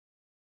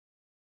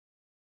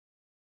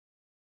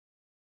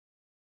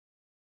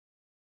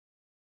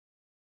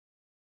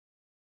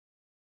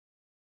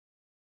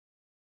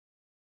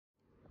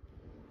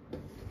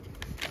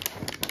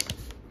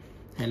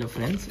Hello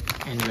friends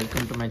and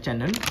welcome to my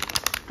channel.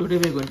 Today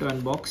we are going to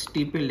unbox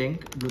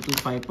TP-Link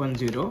Bluetooth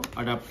 5.0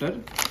 adapter.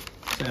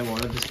 So I have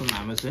ordered this from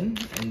Amazon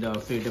in the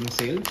Freedom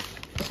sale.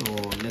 So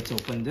let's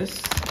open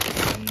this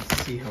and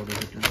see how does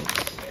it look.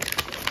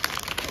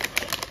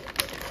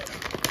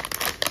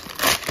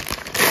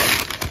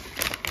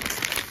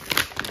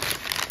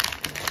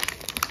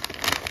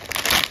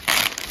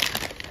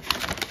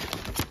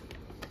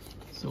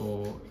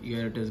 So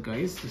here it is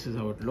guys, this is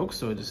how it looks.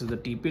 So this is the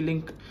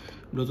TP-Link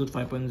Bluetooth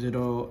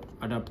 5.0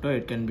 adapter.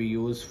 It can be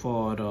used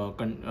for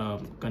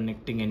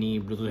connecting any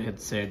Bluetooth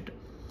headset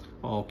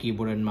or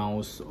keyboard and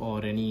mouse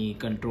or any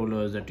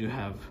controllers that you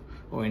have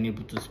or any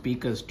Bluetooth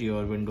speakers to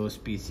your Windows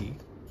PC.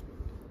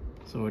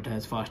 So it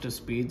has faster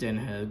speeds and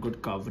has good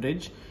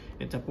coverage.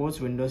 It supports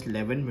Windows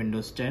 11,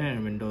 Windows 10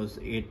 and Windows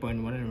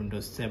 8.1 and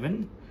Windows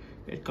 7.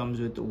 It comes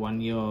with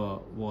 1 year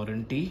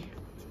warranty.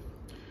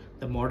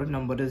 The model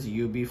number is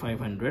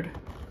ub500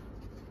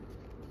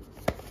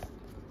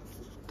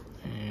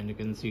 and you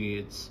can see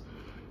it's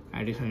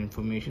additional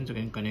information, so you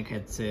can connect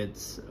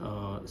headsets,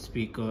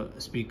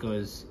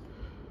 speakers,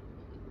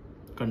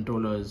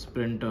 controllers,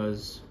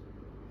 printers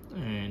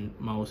and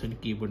mouse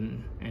and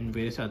keyboard and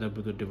various other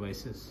Bluetooth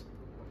devices.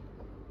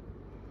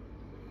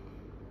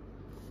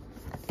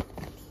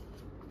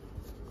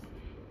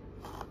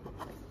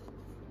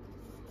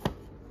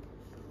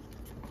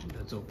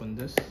 Let's open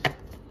this.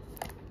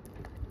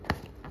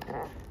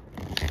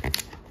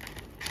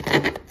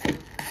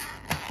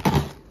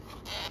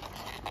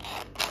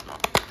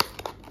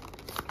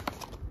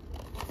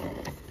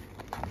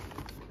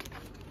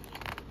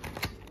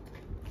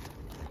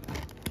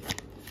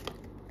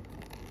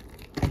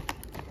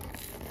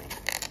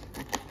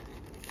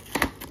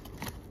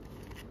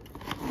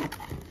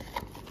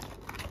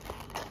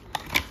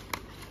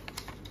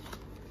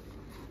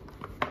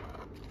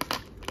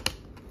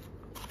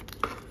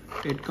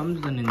 It comes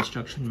with an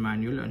instruction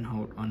manual on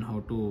how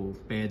to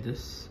pair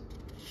this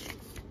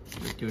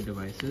with your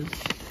devices.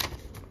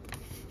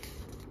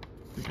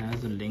 It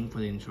has a link for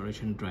the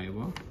installation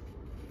driver.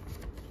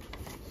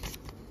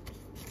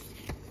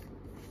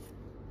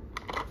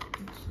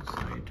 This is the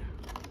side.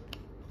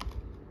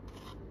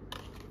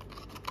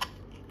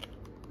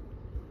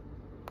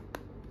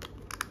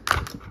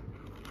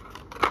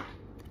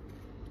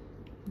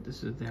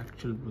 This is the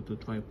actual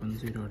Bluetooth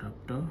 5.0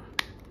 adapter.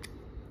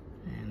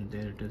 And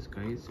there it is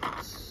guys,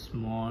 it's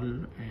small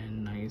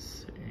and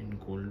nice in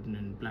golden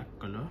and black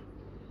color.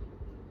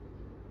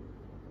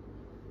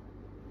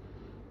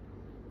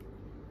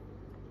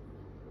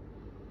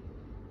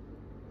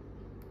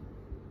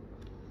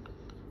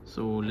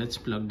 So let's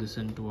plug this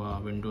into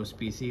our Windows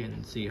PC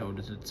and see how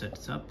does it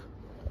sets up.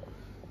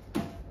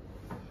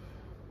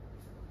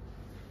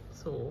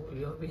 So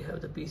here we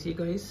have the PC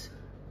guys.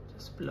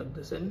 Just plug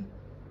this in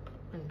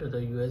into the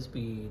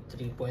USB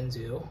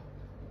 3.0.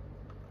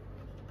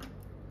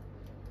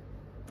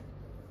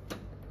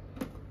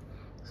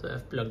 So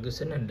I've plugged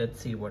this in and let's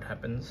see what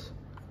happens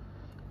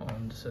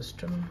on the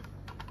system.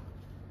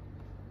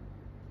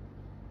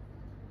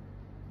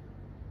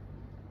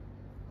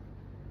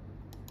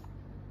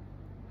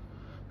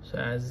 So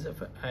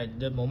at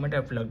the moment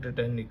I plugged it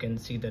in, you can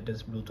see that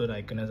this Bluetooth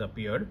icon has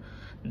appeared.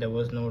 There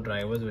was no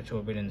drivers which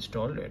have been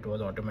installed, it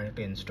was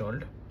automatically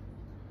installed.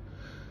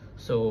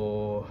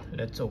 So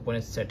let's open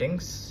its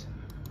settings.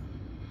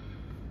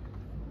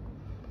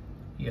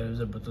 Here is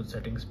the Bluetooth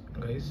settings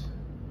guys.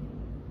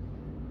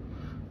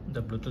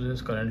 The Bluetooth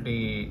is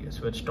currently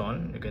switched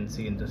on, you can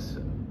see in this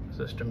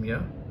system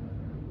here.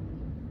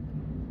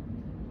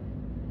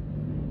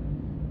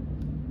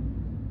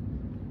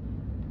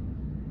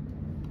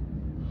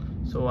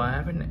 So I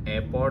have an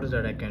AirPods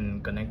that I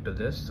can connect to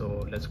this,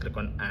 so let's click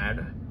on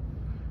add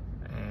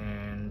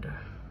and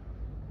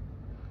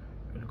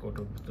we'll go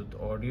to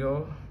Bluetooth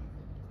audio.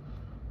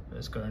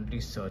 It's currently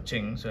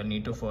searching, so I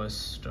need to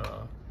first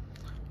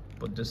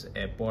put this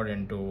AirPod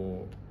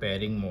into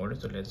pairing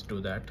mode, so let's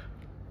do that.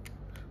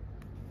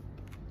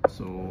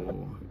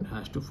 So it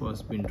has to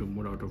first be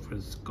removed out of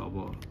its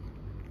cover.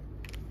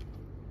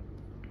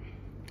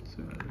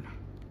 So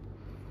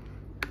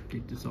I'll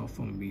take this off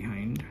from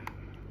behind.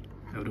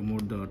 I've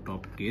removed the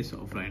top case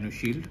of Rhino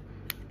Shield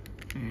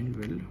and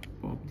we'll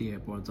pop the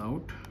AirPods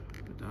out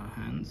with our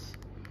hands.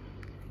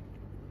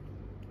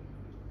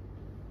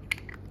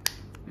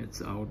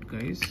 It's out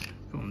guys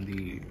from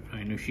the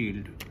Rhino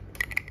Shield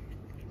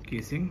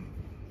casing.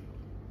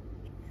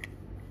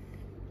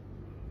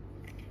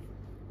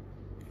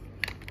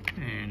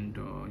 And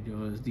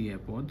here's the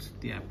AirPods,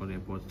 the Apple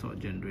AirPods 3rd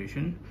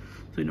generation.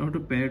 So in order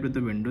to pair it with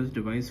the Windows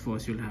device,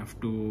 first you'll have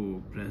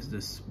to press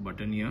this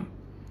button here.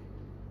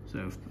 So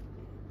I've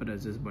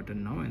pressed this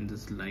button now and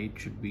this light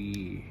should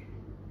be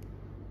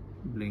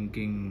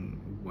blinking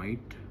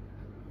white.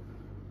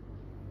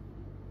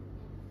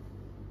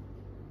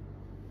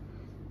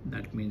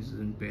 That means it's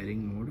in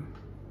pairing mode.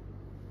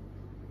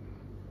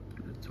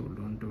 Let's hold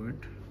on to it.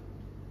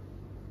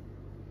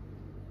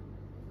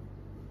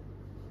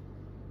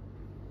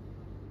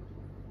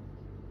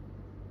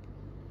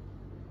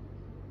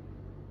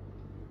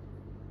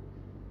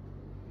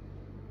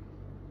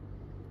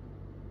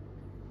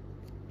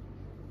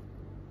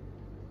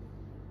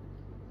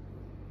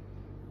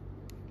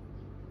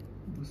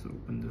 Just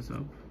open this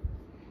up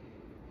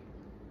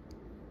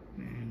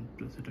and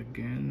press it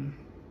again.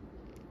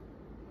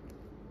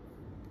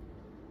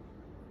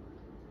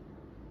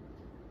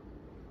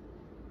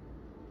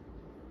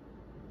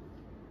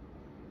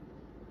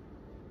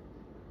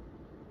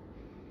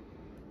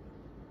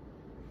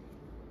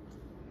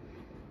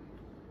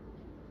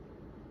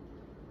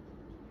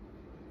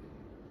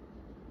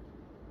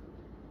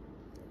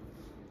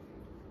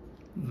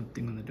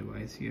 Nothing on the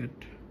device yet,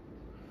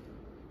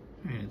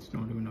 and it's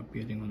not even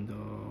appearing on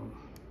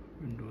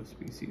the Windows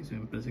PC. So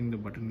I'm pressing the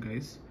button,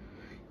 guys.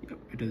 Yep,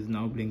 it is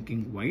now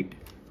blinking white.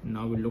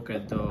 Now we look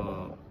at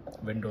the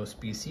Windows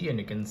PC and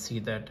you can see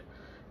that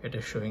it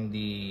is showing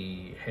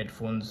the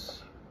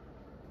headphones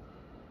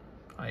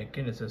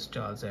icon. It says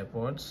Charles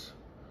AirPods.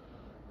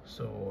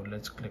 So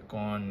let's click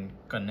on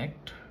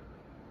connect.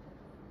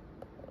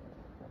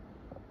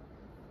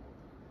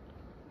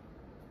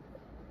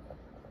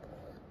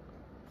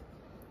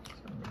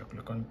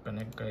 Click on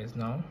connect, guys,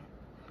 now,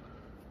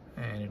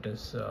 and it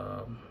is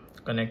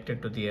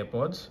connected to the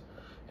AirPods.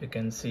 You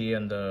can see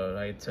on the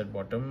right side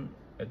bottom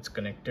it's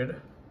connected,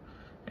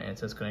 and it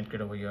says connected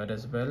over here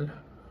as well.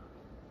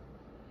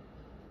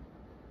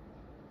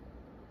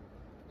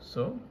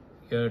 So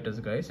here it is,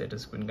 guys, it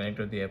has been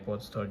connected to the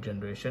AirPods 3rd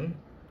generation.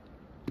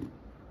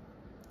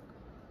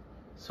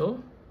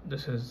 So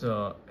this is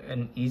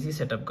an easy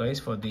setup, guys,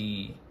 for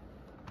the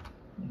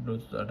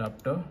Bluetooth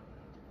adapter.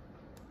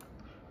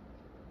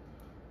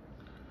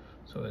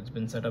 So it's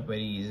been set up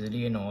very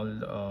easily, and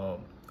all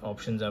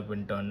options have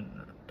been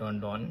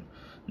turned on.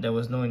 There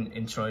was no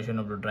installation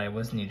of the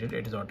drivers needed.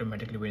 It is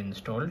automatically been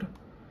installed,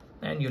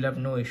 and you'll have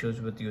no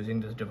issues with using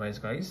this device,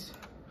 guys.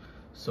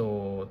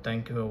 So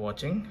thank you for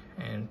watching,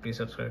 and please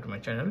subscribe to my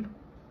channel.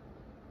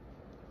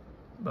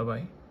 Bye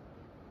bye.